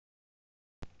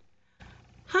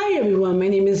Hi everyone, my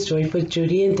name is Joy for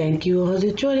Judy and thank you all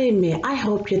for joining me. I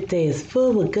hope your day is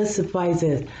filled with good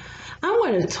surprises. I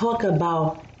want to talk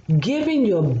about giving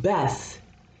your best.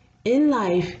 In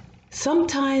life,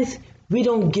 sometimes we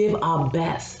don't give our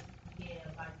best.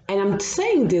 And I'm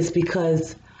saying this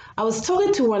because I was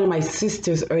talking to one of my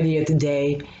sisters earlier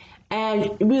today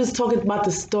and we was talking about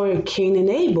the story of Cain and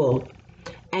Abel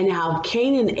and how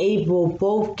Cain and Abel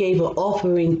both gave an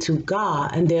offering to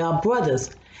God and they are brothers.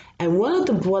 And one of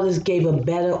the brothers gave a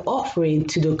better offering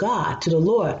to the God, to the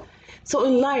Lord. So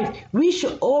in life, we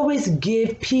should always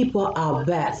give people our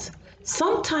best.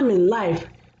 Sometime in life,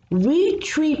 we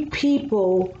treat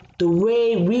people the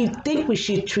way we think we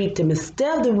should treat them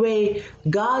instead of the way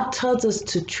God tells us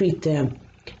to treat them.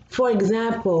 For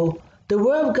example, the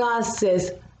Word of God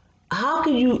says, how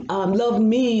can you love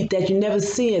me that you never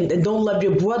see and don't love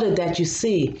your brother that you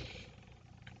see?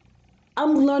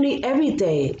 I'm learning every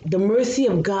day. The mercy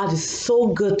of God is so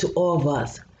good to all of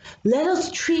us. Let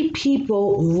us treat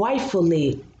people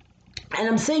rightfully. And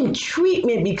I'm saying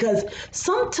treatment because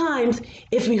sometimes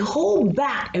if we hold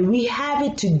back and we have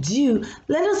it to do,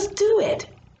 let us do it.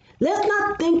 Let's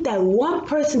not think that one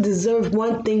person deserves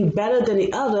one thing better than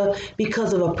the other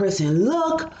because of a person's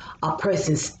look, a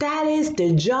person's status,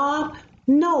 their job.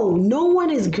 No, no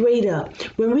one is greater.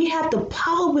 When we have the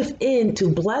power within to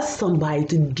bless somebody,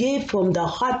 to give from the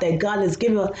heart that God has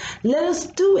given us, let us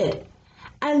do it.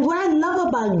 And what I love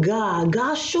about God,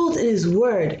 God shows in His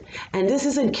Word, and this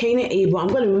is in Cain and Abel. I'm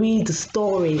going to read the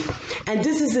story, and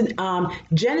this is in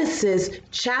Genesis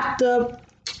chapter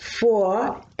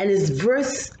 4, and it's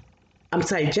Genesis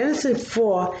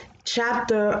 4,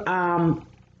 chapter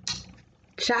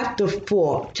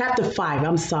 5.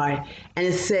 And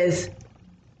it says,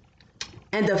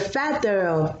 and the fat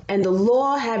thereof, and the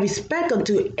Lord had respect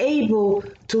unto Abel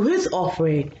to his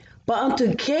offering, but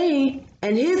unto Cain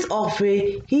and his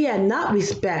offering he had not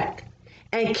respect.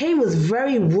 And Cain was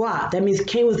very wroth. That means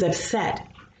Cain was upset,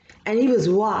 and he was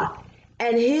wroth,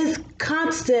 and his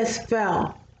countenance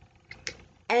fell.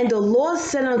 And the Lord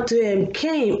said unto him,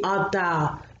 Cain, art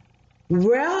thou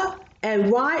well?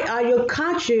 And why are your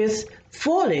conscience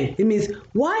falling? It means,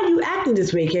 why are you acting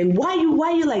this way, Cain? Why you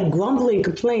like grumbling and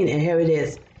complaining? And here it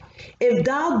is. If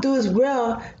thou doest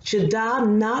well, should thou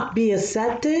not be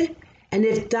accepted? And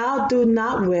if thou do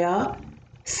not well,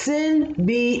 sin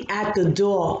be at the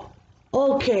door.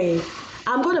 Okay,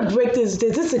 I'm going to break this.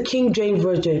 This is a King James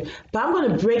version, but I'm going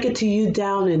to break it to you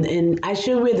down, and I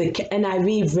should read the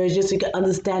NIV version so you can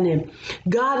understand him.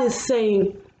 God is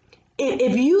saying,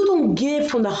 if you don't give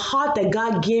from the heart that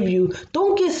God gave you,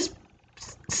 don't give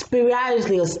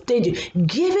spiritually or stingy.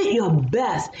 Give it your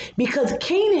best, because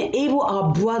Cain and Abel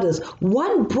are brothers.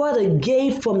 One brother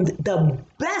gave from the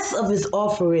best of his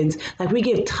offerings, like we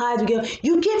give tithes.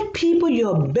 You give people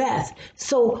your best.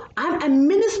 So I'm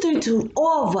ministering to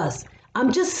all of us.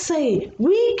 I'm just saying,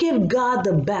 we give God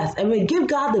the best, and we give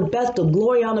God the best, the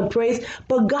glory, honor, praise,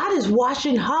 but God is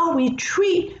watching how we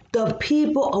treat the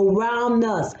people around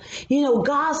us. You know,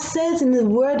 God says in the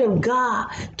Word of God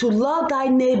to love thy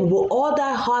neighbor with all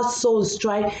thy heart, soul, and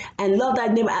strength, and love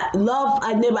God with all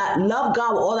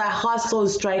thy heart, soul,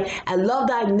 and strength, and love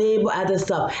thy neighbor as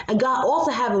thyself. And God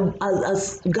also have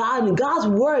God, and God's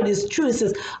word is true. It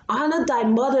says, honor thy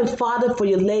mother and father, for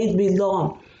your days be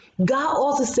long. God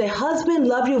also said, husband,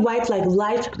 love your wife like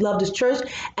life love the church,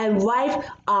 and wife,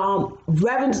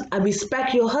 reverence and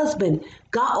respect your husband.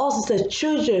 God also says,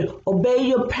 children, obey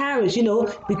your parents,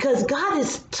 because God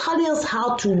is telling us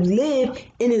how to live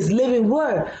in His living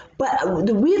word. But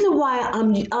the reason why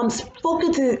I'm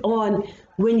focusing on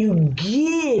when you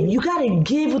give, you got to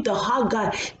give with the heart.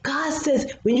 God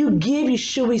says, when you give, you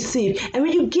should receive. And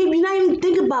when you give, you're not even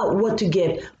thinking about what to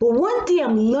give. But one thing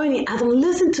I'm learning as I'm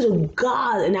listening to the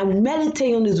God and I'm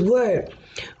meditating on His word,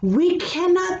 we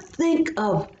cannot think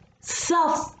of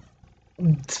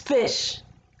selfishness.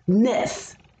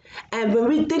 And when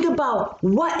we think about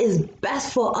what is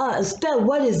best for us, instead of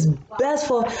what is best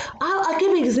for, I'll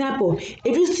give you an example. If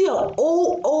you see an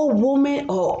old woman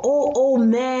or old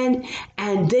man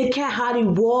and they can't hardly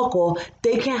walk or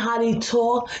they can't hardly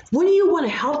talk, wouldn't you want to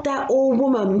help that old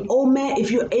woman, old man,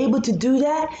 if you're able to do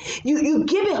that? You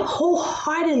give it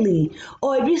wholeheartedly.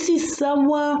 Or if you see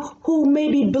someone who may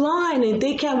be blind and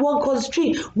they can't walk across the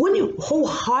street, wouldn't you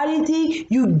wholeheartedly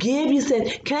you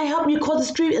said, can I help you cross the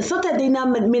street? And sometimes they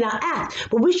may not ask,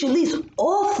 but we should at least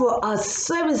offer our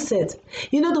services.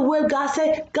 You know the word God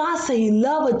said He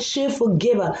loves a cheerful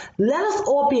giver. Let us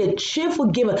all be a cheerful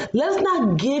giver. Let us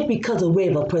not give because of the way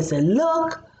of a person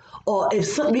look, or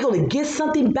if we're going to get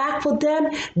something back for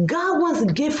them. God wants to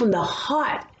give from the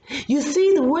heart. You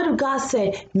see, the word of God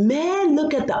said, man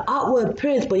look at the outward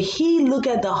appearance, but he look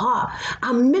at the heart.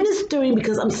 I'm ministering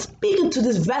because I'm speaking to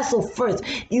this vessel first.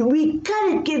 We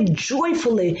gotta give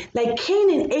joyfully, like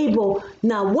Cain and Abel.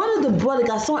 Now, one of the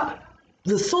brothers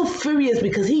was so furious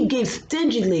because he gave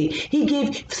stingily, he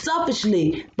gave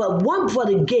selfishly, but one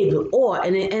brother gave it all.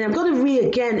 And I'm going to read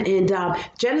again in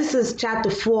Genesis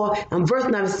chapter 4 and verse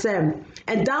number 7.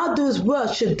 And thou doest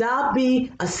well, should thou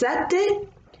be accepted?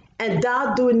 And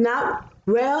thou do not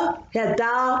well, hast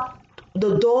thou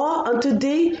the door unto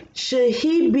thee? Should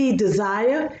he be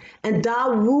desired? And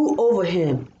thou rule over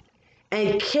him.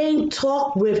 And Cain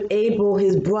talked with Abel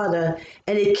his brother,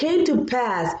 and it came to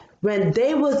pass when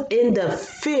they was in the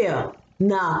field.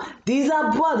 Now, these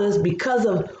are brothers because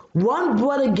of one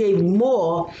brother gave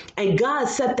more, and God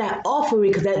set that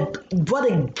offering because that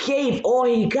brother gave all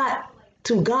he got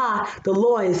to God, the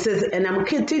Lord. It says, and I'm going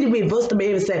to continue to read verse number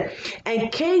 8. It said,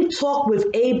 and Cain talked with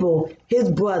Abel, his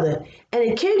brother, and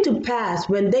it came to pass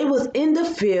when they was in the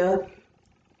field,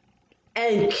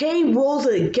 and Cain rose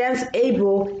against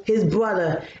Abel, his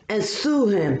brother, and slew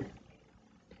him.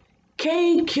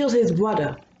 Cain killed his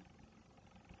brother.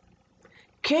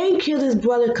 Cain killed his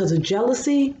brother because of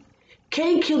jealousy.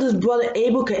 Cain killed his brother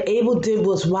Abel because Abel did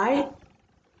what's right.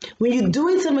 When you're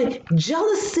doing something,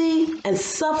 jealousy and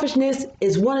selfishness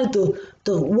is one of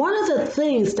the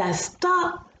things that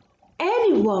stop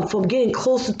anyone from getting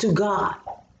closer to God.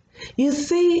 You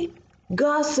see,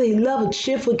 God says love a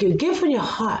cheerful gift. Give from your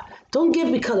heart. Don't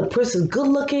give because the person's good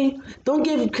looking. Don't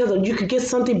give because you could get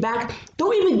something back.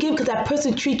 Don't even give because that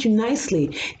person treats you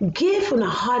nicely. Give from the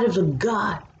heart of the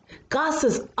God. God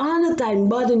says, honor thy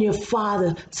mother and your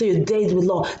father so your days will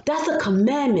long. That's a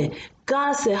commandment.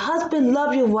 God said, husband,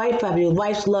 love your wife, and your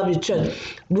wives love your children.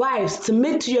 Wives,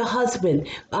 submit to your husband.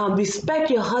 Respect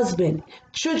your husband.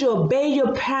 Children, obey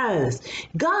your parents.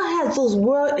 God has those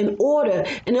words in order.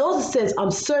 And it also says,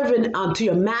 I'm serving to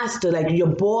your master, like your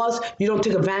boss. You don't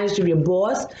take advantage of your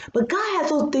boss. But God has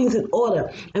those things in order.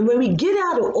 And when we get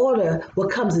out of order, what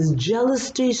comes is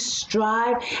jealousy,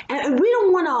 strife. And we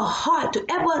don't want our heart to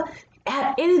ever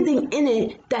have anything in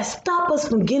it that stop us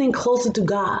from getting closer to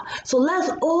God. So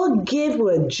let's all give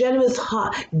with a generous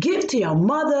heart. Give to your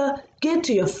mother, give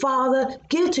to your father,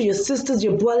 give to your sisters,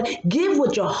 your brother. Give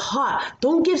with your heart.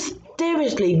 Don't give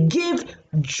slavishly. Give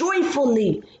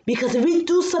joyfully. Because if we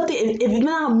do something, if it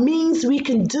now means we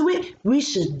can do it, we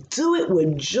should do it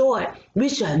with joy. We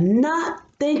should not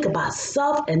think about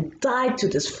self and die to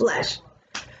this flesh.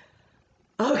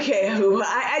 Okay,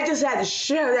 I just had to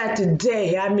share that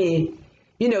today. I mean,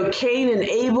 you know, Cain and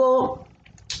Abel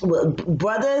were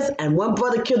brothers, and one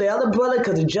brother killed the other brother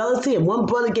because of jealousy, and one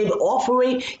brother gave an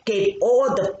offering, gave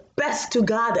all the best to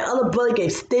God. The other brother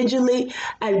gave stingily,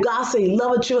 and God said he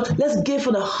loved children. Let's give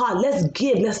from the heart. Let's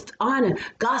give. Let's honor.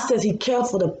 God says he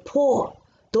cares for the poor.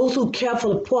 Those who care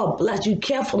for the poor, bless you.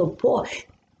 Care for the poor.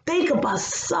 Think about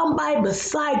somebody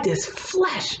beside this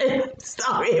flesh.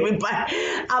 Sorry, everybody.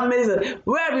 I'm amazing.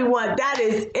 Well, everyone, that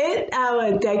is it. I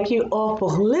want to thank you all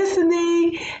for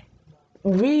listening.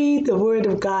 Read the word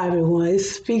of God, everyone. It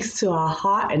speaks to our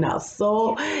heart and our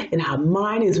soul and our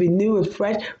mind is renewed and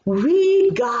fresh.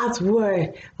 Read God's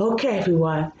word. Okay,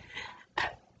 everyone.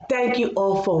 Thank you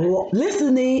all for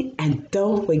listening, and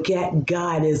don't forget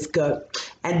God is good.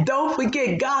 And don't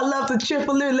forget God loves a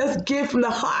cheerful living. Let's give from the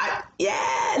heart.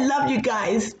 Yeah, love you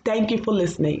guys. Thank you for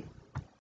listening.